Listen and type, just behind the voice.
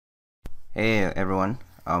Hey everyone,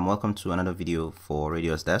 welcome to another video for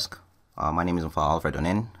RADIUSDesk. My name is Mfawa Alfred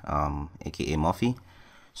Onen, aka Murphy.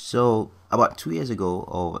 So about 2 years ago,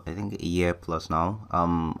 or I think a year plus now,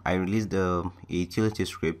 I released a utility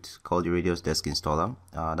script called the RADIUSDesk Installer.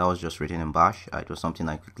 That was just written in Bash. It was something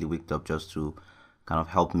I quickly whipped up just to kind of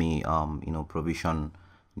help me, provision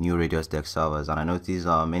new RADIUSDesk servers. And I noticed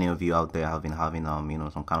many of you out there have been having,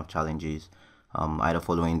 some kind of challenges, either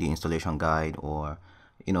following the installation guide or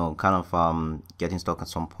kind of getting stuck at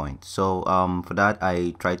some point. So for that,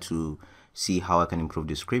 I try to see how I can improve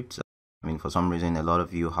the script. I mean, for some reason, a lot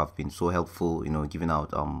of you have been so helpful, giving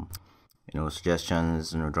out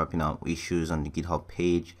suggestions, dropping out issues on the GitHub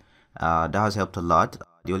page. That has helped a lot.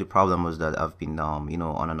 The only problem was that I've been on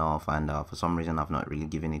and off, and for some reason I've not really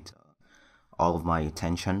given it all of my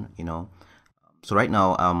attention. So right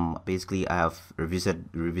now, basically I have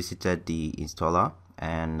revisited the installer,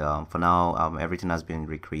 and for now, everything has been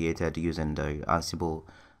recreated using the Ansible,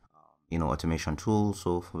 automation tool.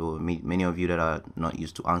 So for many of you that are not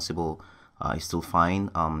used to Ansible, it's still fine.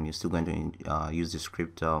 You're still going to use the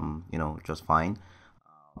script, just fine.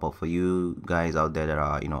 But for you guys out there that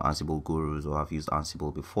are, Ansible gurus or have used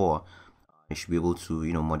Ansible before, you should be able to,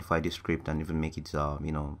 modify the script and even make it,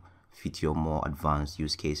 fit your more advanced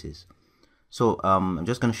use cases. So I'm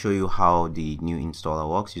just going to show you how the new installer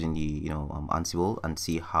works using the Ansible, and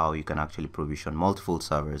see how you can actually provision multiple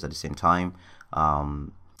servers at the same time.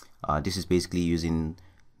 This is basically using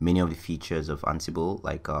many of the features of Ansible,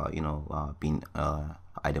 like being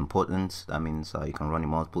idempotent. That means you can run it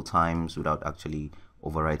multiple times without actually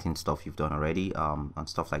overwriting stuff you've done already, and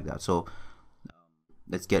stuff like that. So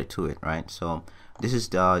let's get to it, right? So this is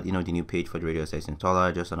the the new page for the RADIUSDesk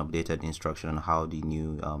Installer, just an updated instruction on how the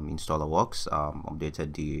new installer works,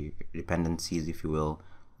 updated the dependencies, if you will,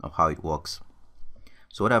 of how it works.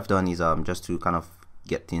 So what I've done is just to kind of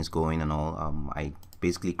get things going and all, I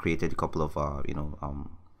basically created a couple of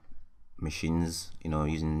machines,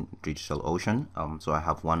 using DigitalOcean. So I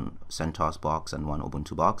have one CentOS box and one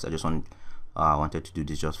Ubuntu box. I just wanted to do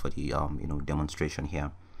this just for the demonstration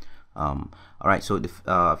here. All right, so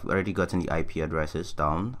I've already gotten the IP addresses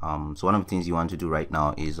down. So one of the things you want to do right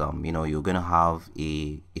now is you're gonna have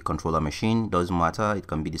a controller machine. Doesn't matter, it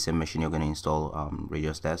can be the same machine you're gonna install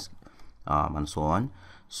RADIUSDesk, and so on.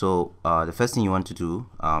 So the first thing you want to do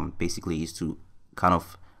basically is to kind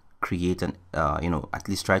of create an at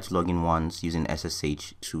least try to log in once using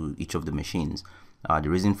SSH to each of the machines. The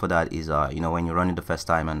reason for that is when you run it the first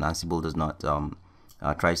time and Ansible does not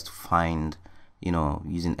tries to find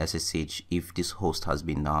using SSH, if this host has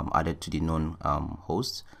been added to the known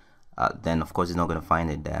hosts, then of course it's not going to find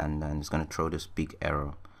it there, and then it's going to throw this big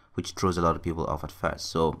error, which throws a lot of people off at first.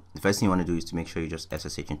 So the first thing you want to do is to make sure you just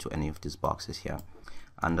SSH into any of these boxes here.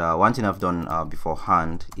 And one thing I've done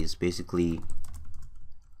beforehand is basically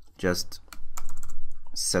just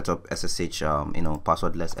set up SSH,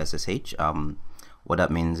 passwordless SSH. What that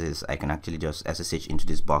means is I can actually just SSH into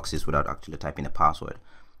these boxes without actually typing a password.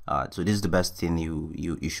 So this is the best thing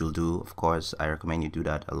you should do. Of course, I recommend you do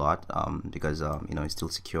that a lot, because it's still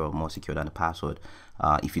secure, more secure than the password.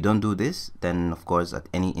 If you don't do this, then of course at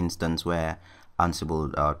any instance where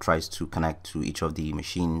Ansible tries to connect to each of the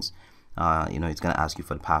machines, it's going to ask you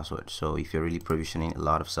for the password. So if you're really provisioning a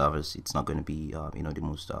lot of servers, it's not going to be the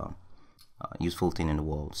most useful thing in the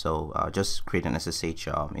world. So just create an SSH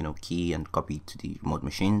key and copy it to the remote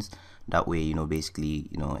machines. That way, basically,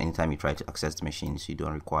 anytime you try to access the machines, you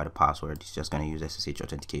don't require the password. It's just going to use SSH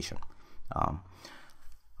authentication. All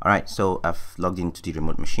right, so I've logged into the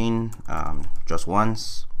remote machine just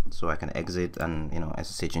once, so I can exit and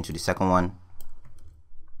SSH into the second one.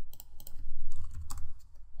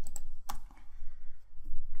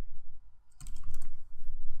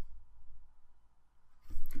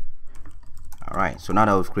 Alright, so now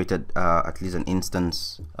that we've created at least an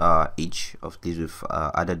instance each of these, we've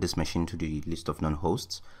added this machine to the list of known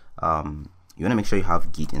hosts. You want to make sure you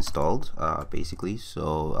have Git installed, basically.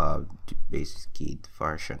 So basic Git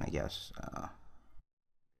version, I guess.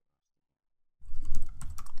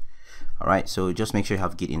 Alright, so just make sure you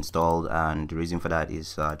have Git installed, and the reason for that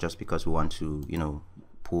is just because we want to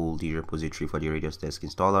pull the repository for the RADIUSDesk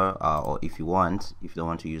installer, or if you don't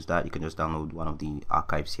want to use that, you can just download one of the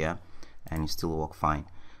archives here and it still work fine.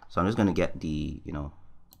 So I'm just going to get the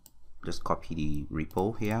just copy the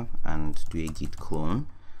repo here and do a git clone.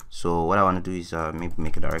 So what I want to do is maybe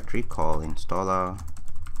make a directory called installer.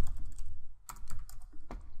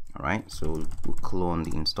 Alright, so we'll clone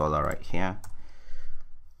the installer right here.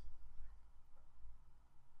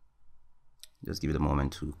 Just give it a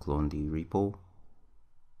moment to clone the repo.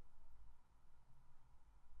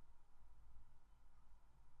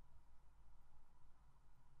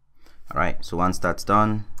 All right, so once that's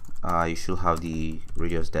done, you should have the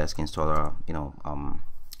RADIUSDesk Installer,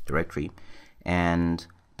 directory. And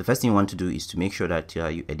the first thing you want to do is to make sure that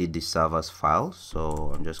you edit the server's file.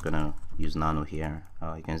 So I'm just gonna use Nano here.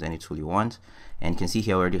 You can use any tool you want, and you can see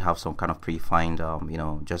here I already have some kind of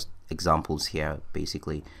predefined, just examples here.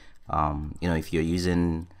 Basically, if you're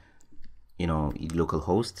using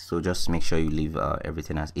localhost, so just make sure you leave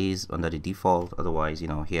everything as is under the default. Otherwise,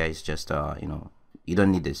 here is just you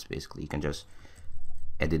don't need this. Basically, you can just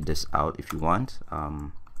edit this out if you want.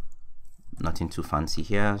 Nothing too fancy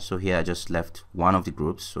here. So here I just left one of the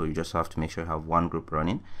groups, so you just have to make sure you have one group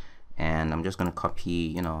running, and I'm just going to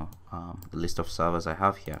copy the list of servers I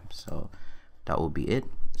have here. So that will be it.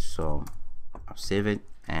 So I'll save it,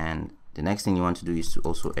 and the next thing you want to do is to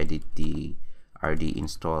also edit the RD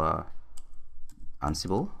installer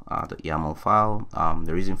Ansible, the YAML file.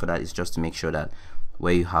 The reason for that is just to make sure that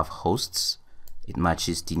where you have hosts, it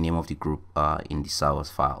matches the name of the group in the server's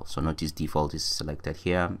file. So notice default is selected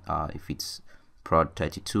here. If it's prod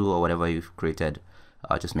 32 or whatever you've created,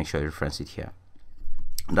 just make sure you reference it here.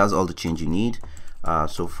 And that's all the change you need.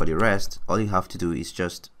 So for the rest, all you have to do is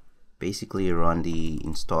just basically run the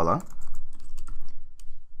installer.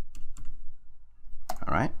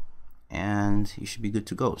 All right, and you should be good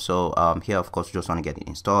to go. So here, of course, you just want to get it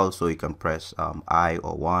installed. So you can press I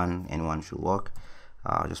or 1, anyone should work.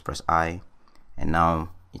 Just press I. And now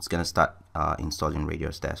it's going to start installing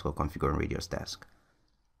RADIUSDesk or configuring RADIUSDesk.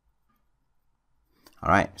 All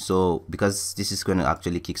right, so because this is going to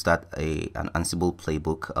actually kickstart an Ansible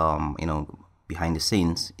playbook, behind the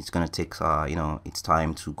scenes, it's going to take its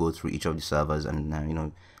time to go through each of the servers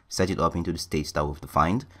and set it up into the states that we've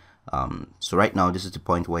defined. So right now, this is the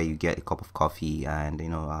point where you get a cup of coffee and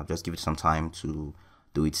just give it some time to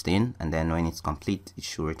do its thing, and then when it's complete, it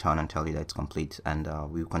should return and tell you that it's complete, and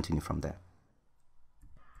we'll continue from there.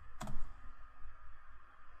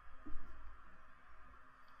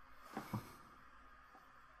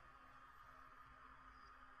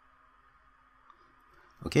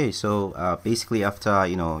 Okay, so basically after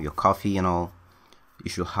your coffee and all, you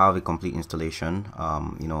should have a complete installation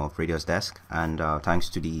of RADIUSDesk, and thanks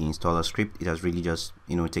to the installer script, it has really just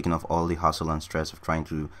taken off all the hassle and stress of trying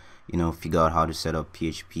to figure out how to set up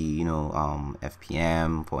PHP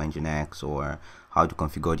FPM for Nginx, or how to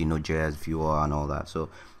configure the Node.js viewer and all that. So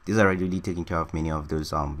these are really taking care of many of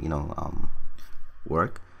those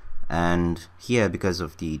work. And here, because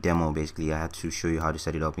of the demo, basically I had to show you how to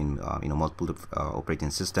set it up in multiple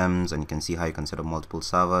operating systems, and you can see how you can set up multiple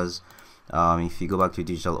servers. If you go back to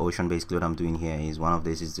DigitalOcean, basically what I'm doing here is one of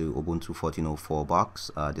these is the Ubuntu 14.04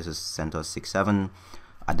 box. This is CentOS 6.7.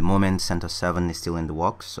 At the moment, CentOS 7 is still in the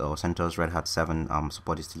works, so CentOS Red Hat 7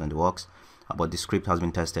 support is still in the works. But the script has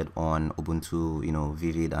been tested on Ubuntu,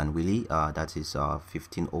 Vivid and Willy. That is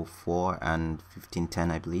 15.04 and 15.10,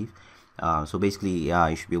 I believe. So basically, yeah,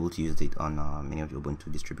 you should be able to use it on many of the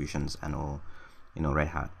Ubuntu distributions and all, Red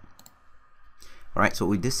Hat. All right, so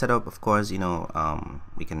with this setup, of course,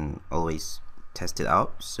 we can always test it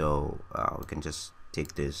out. So we can just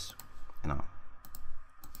take this,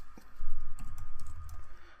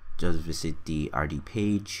 just visit the RD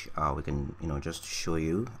page. We can, just show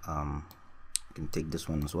you. We can take this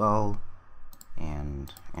one as well,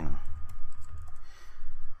 and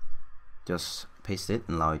just paste it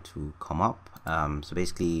and allow it to come up. So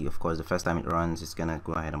basically, of course, the first time it runs, it's gonna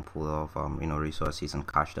go ahead and pull off resources and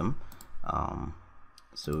cache them.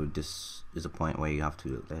 So this is a point where you have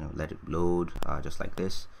to let it load, just like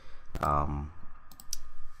this.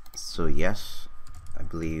 So yes, I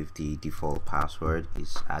believe the default password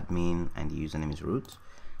is admin and the username is root,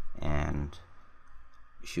 and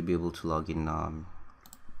you should be able to log in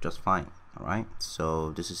just fine. All right,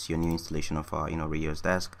 so this is your new installation of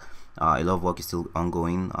RADIUSDesk. A lot of work is still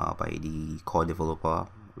ongoing by the core developer,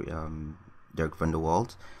 Dirk van der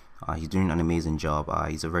Walt. He's doing an amazing job.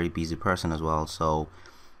 He's a very busy person as well, so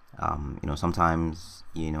sometimes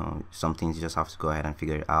some things you just have to go ahead and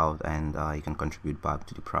figure it out, and you can contribute back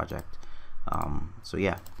to the project. So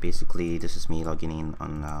yeah, basically this is me logging in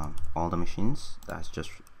on all the machines. That's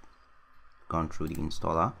just gone through the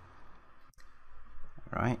installer.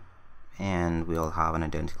 All right, and we'll have an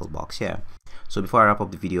identical box here. So before I wrap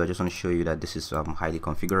up the video, I just want to show you that this is highly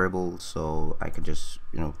configurable. So I could just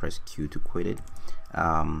press Q to quit it.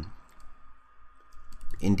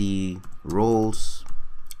 In the roles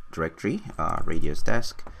directory,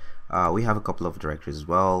 RADIUSDesk, we have a couple of directories as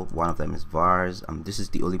well. One of them is vars. This is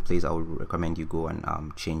the only place I would recommend you go and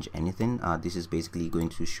change anything. This is basically going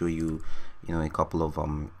to show you a couple of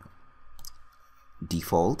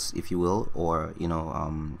defaults, if you will, or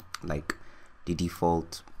like the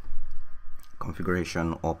default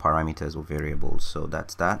configuration or parameters or variables. So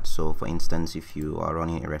that's that. So for instance, if you are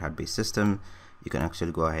running a Red Hat based system, you can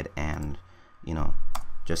actually go ahead and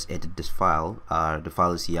just edit this file. The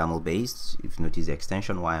file is YAML based. If you notice the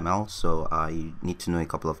extension YML, so you need to know a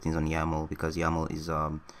couple of things on YAML, because YAML is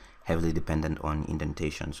heavily dependent on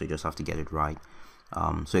indentation, so you just have to get it right.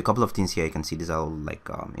 So a couple of things here, you can see these are all like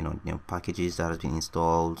packages that has been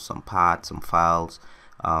installed, some paths, some files.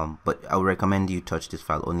 But I would recommend you touch this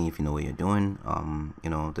file only if you know what you're doing.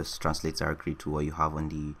 This translates directly to what you have on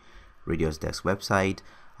the RADIUSDesk website.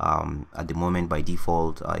 At the moment, by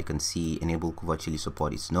default, you can see enable Kuva Chili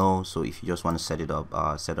support is no. So if you just want to set it up,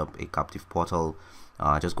 set up a captive portal,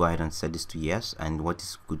 just go ahead and set this to yes. And what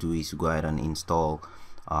this could do is go ahead and install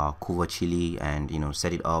Kuva Chili and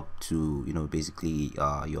set it up to basically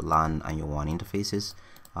your LAN and your WAN interfaces.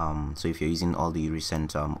 So if you're using all the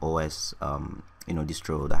recent OS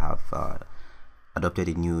distro that have adopted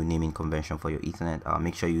a new naming convention for your Ethernet,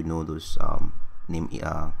 make sure you know those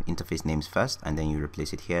interface names first, and then you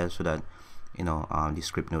replace it here so that the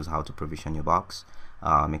script knows how to provision your box.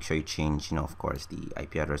 Make sure you change of course the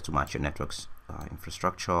IP address to match your network's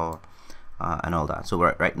infrastructure and all that. So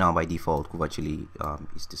right now by default Kuva Chili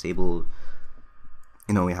is disabled.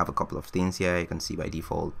 We have a couple of things here. You can see by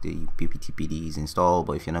default the PPTPD is installed,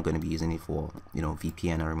 but if you're not going to be using it for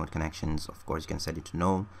VPN or remote connections, of course you can set it to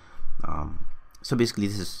no. So basically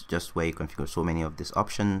this is just where you configure so many of these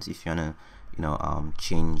options. If you want to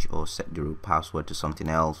change or set the root password to something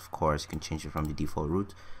else, of course you can change it from the default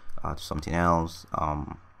root to something else.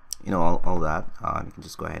 All that. You can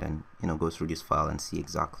just go ahead and go through this file and see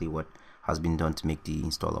exactly what has been done to make the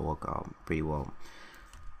installer work pretty well.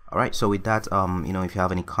 Alright, so with that, if you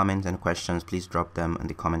have any comments and questions, please drop them in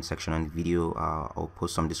the comment section on the video. I'll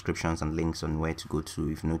post some descriptions and links on where to go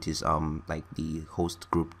to. If you notice, like the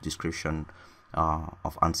host group description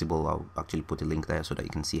of Ansible, I'll actually put a link there so that you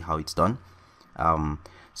can see how it's done.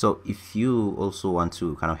 So if you also want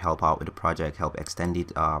to kind of help out with the project, help extend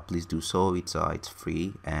it, please do so. It's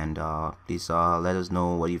free, and please let us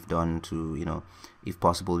know what you've done to if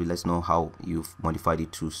possible, let us know how you've modified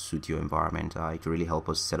it to suit your environment. It will really help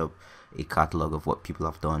us set up a catalog of what people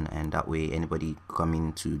have done, and that way anybody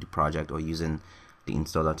coming to the project or using the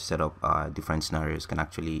installer to set up different scenarios can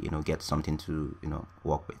actually get something to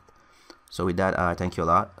work with. So with that, thank you a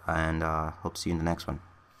lot, and hope to see you in the next one.